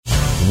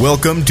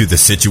Welcome to the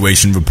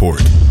Situation Report,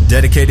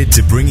 dedicated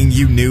to bringing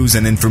you news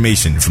and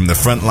information from the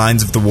front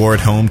lines of the war at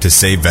home to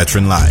save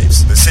veteran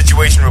lives. The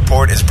Situation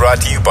Report is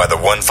brought to you by the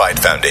One Fight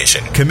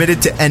Foundation,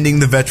 committed to ending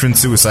the veteran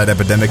suicide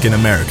epidemic in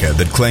America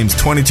that claims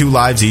 22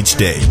 lives each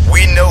day.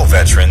 We know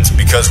veterans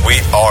because we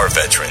are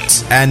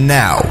veterans. And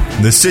now,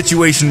 the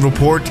Situation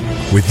Report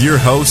with your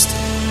host,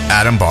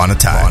 Adam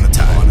Bonatine.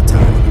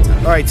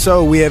 All right,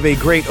 so we have a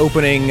great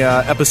opening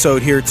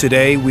episode here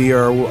today. We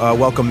are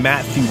welcome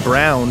Matthew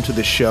Brown to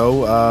the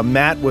show.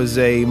 Matt was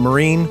a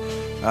Marine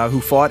who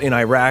fought in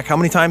Iraq. How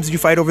many times did you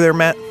fight over there,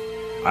 Matt?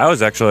 I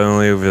was actually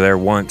only over there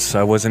once.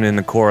 I wasn't in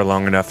the Corps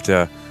long enough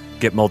to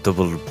get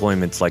multiple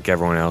deployments like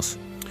everyone else.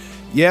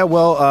 Yeah,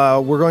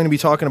 well, we're going to be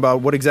talking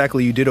about what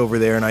exactly you did over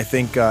there, and I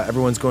think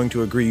everyone's going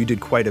to agree you did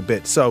quite a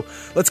bit. So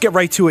let's get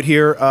right to it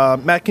here.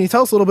 Matt, can you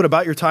tell us a little bit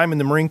about your time in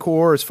the Marine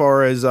Corps as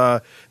far as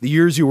the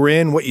years you were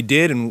in, what you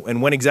did,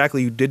 and when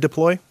exactly you did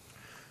deploy?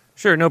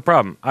 Sure, no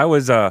problem. I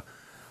was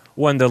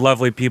one of the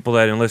lovely people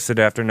that enlisted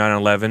after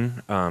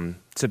 9/11.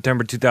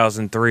 September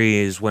 2003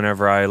 is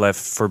whenever I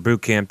left for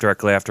boot camp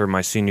directly after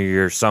my senior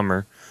year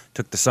summer.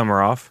 Took the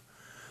summer off.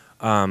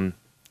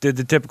 Did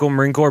the typical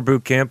Marine Corps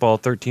boot camp, all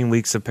 13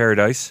 weeks of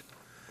paradise.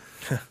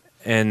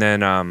 And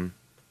then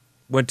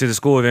went to the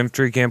School of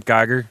Infantry, Camp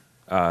Geiger,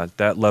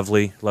 that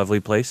lovely, lovely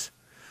place.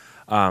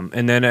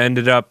 And then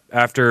ended up,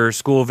 after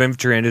School of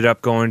Infantry, ended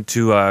up going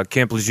to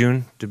Camp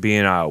Lejeune to be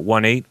in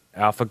 1-8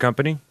 Alpha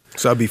Company.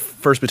 So that'd be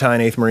 1st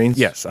Battalion, 8th Marines?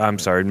 Yes, I'm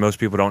sorry. Most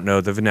people don't know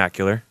the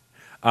vernacular.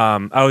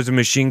 I was a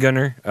machine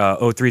gunner,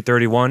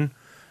 0331,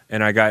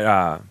 and I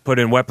got put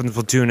in Weapons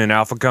Platoon in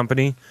Alpha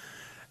Company.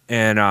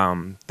 And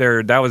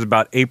that was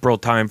about April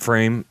time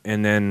frame,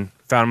 and then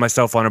found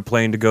myself on a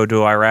plane to go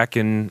to Iraq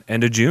in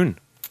end of June.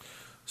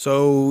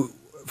 So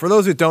for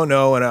those that don't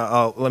know, and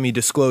let me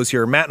disclose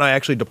here, Matt and I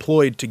actually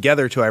deployed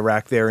together to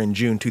Iraq there in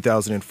June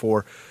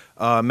 2004.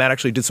 Matt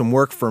actually did some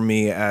work for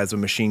me as a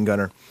machine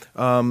gunner.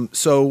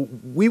 So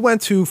we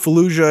went to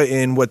Fallujah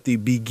in the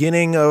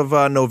beginning of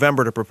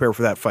November to prepare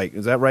for that fight.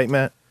 Is that right,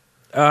 Matt?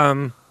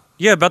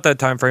 Yeah, about that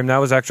time frame. That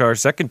was actually our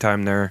second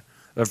time there.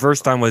 The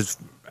first time was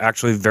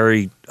actually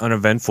very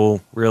uneventful,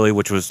 really,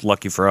 which was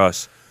lucky for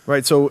us.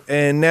 Right. So,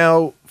 and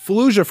now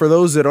Fallujah, for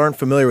those that aren't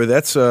familiar with,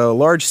 that's a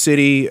large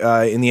city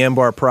in the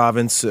Anbar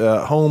province,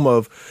 home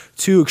of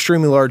two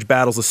extremely large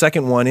battles. The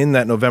second one in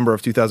that November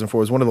of 2004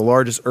 was one of the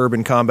largest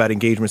urban combat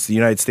engagements the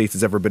United States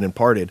has ever been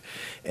imparted.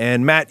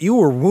 And Matt, you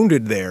were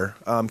wounded there.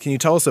 Can you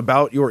tell us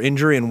about your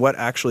injury and what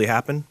actually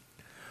happened?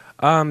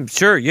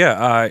 Sure.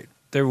 Yeah.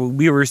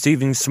 We were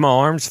receiving small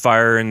arms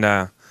fire in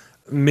the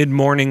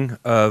mid-morning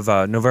of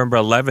November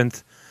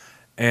 11th.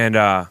 And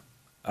I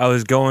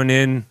was going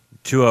in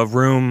to a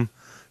room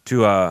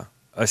to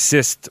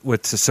assist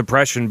with the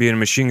suppression. Being a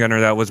machine gunner,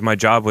 that was my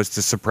job, was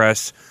to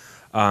suppress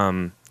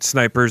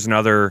snipers and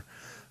other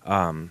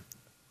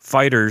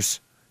fighters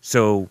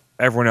so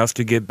everyone else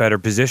could get better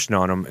position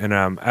on them.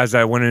 And as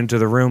I went into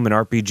the room, an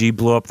RPG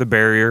blew up the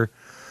barrier,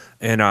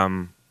 and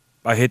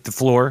I hit the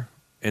floor.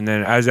 And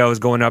then as I was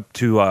going up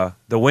to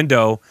the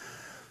window,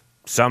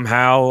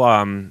 somehow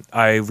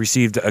I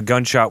received a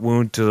gunshot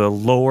wound to the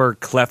lower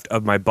cleft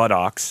of my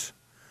buttocks.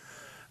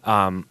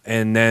 And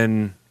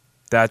then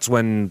that's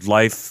when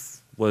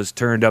life was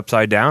turned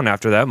upside down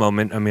after that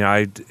moment. I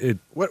mean,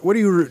 What do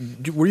you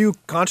were you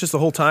conscious the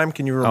whole time?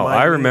 Can you remind me?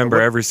 I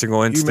remember every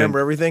single instant. You remember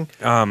everything?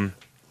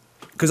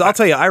 Because I'll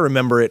tell you, I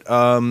remember it.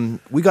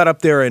 We got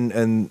up there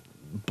and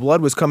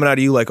blood was coming out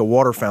of you like a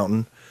water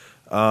fountain.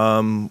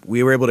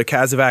 We were able to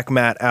Casevac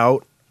Matt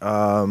out.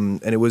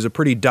 And it was a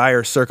pretty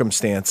dire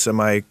circumstance.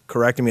 Am I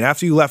correct? I mean,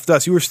 after you left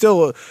us, you were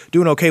still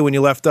doing okay when you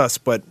left us,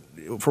 but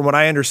from what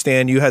I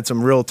understand, you had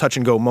some real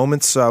touch-and-go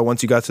moments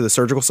once you got to the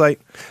surgical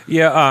site?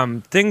 Yeah,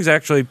 things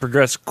actually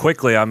progressed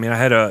quickly. I mean, I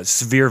had a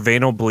severe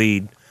venal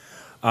bleed,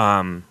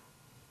 and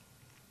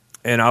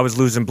I was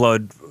losing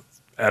blood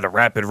at a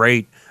rapid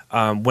rate.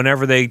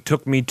 Whenever they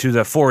took me to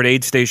the forward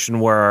aid station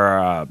where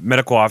our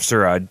medical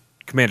officer,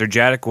 Commander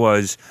Jadek,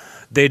 was,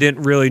 they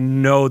didn't really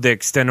know the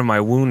extent of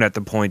my wound at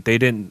the point. They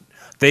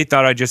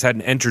thought I just had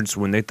an entrance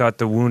wound. They thought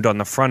the wound on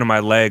the front of my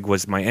leg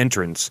was my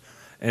entrance,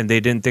 and they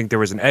didn't think there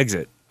was an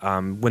exit.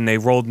 When they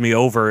rolled me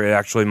over,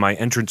 actually my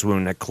entrance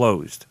wound had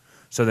closed,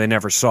 so they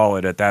never saw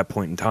it at that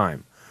point in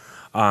time.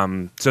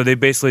 So they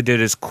basically did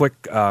as quick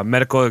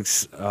medical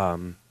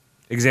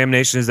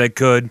examination as they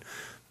could.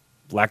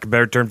 Lack of a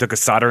better term, took a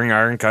soldering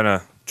iron, kind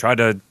of tried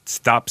to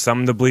stop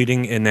some of the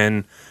bleeding, and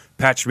then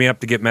patched me up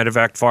to get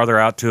medevac farther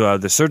out to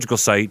the surgical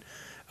site.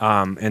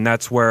 And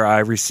that's where I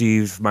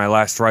received my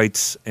last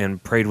rites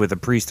and prayed with a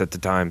priest at the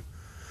time.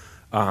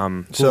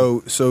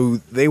 So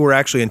they were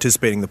actually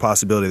anticipating the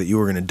possibility that you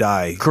were going to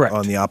die. Correct.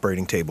 On the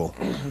operating table.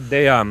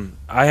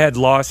 I had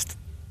lost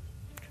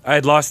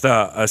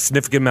a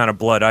significant amount of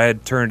blood. I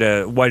had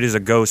turned white as a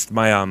ghost.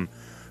 My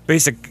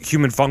basic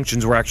human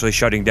functions were actually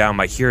shutting down.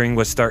 My hearing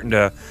was starting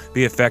to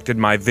be affected.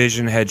 My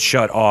vision had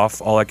shut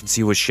off. All I could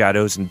see was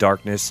shadows and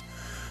darkness.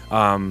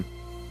 And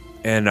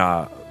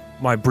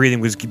my breathing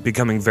was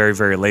becoming very,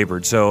 very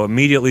labored. So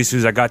immediately, as soon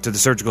as I got to the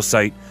surgical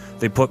site,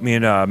 they put me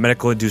in a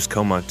medical-induced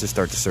coma to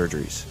start the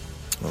surgeries.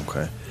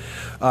 Okay.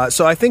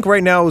 So I think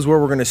right now is where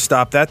we're going to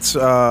stop. That's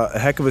a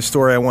heck of a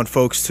story. I want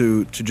folks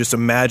to just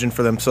imagine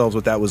for themselves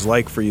what that was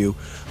like for you.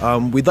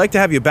 We'd like to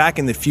have you back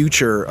in the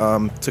future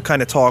to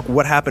kind of talk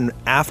what happened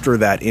after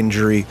that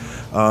injury,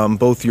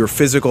 both your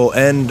physical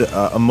and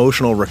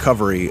emotional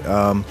recovery.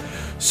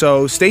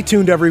 So stay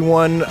tuned,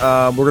 everyone.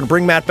 We're going to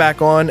bring Matt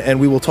back on, and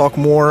we will talk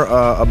more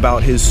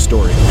about his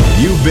story.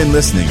 You've been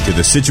listening to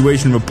The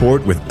Situation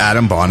Report with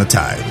Adam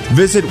Bonatai.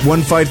 Visit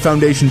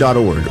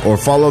OneFightFoundation.org or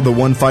follow the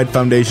One Fight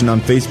Foundation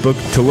on Facebook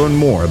to learn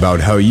more about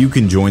how you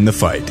can join the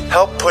fight.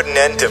 Help put an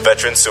end to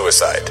veteran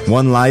suicide.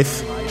 One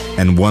life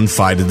and one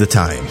fight at a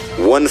time.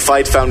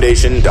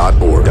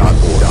 OneFightFoundation.org.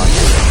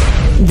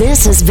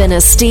 This has been a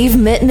Steve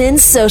Mittman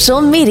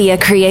social media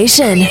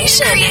creation.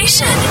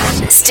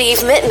 Steve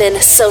Mittman,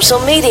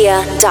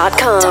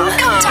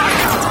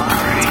 socialmedia.com.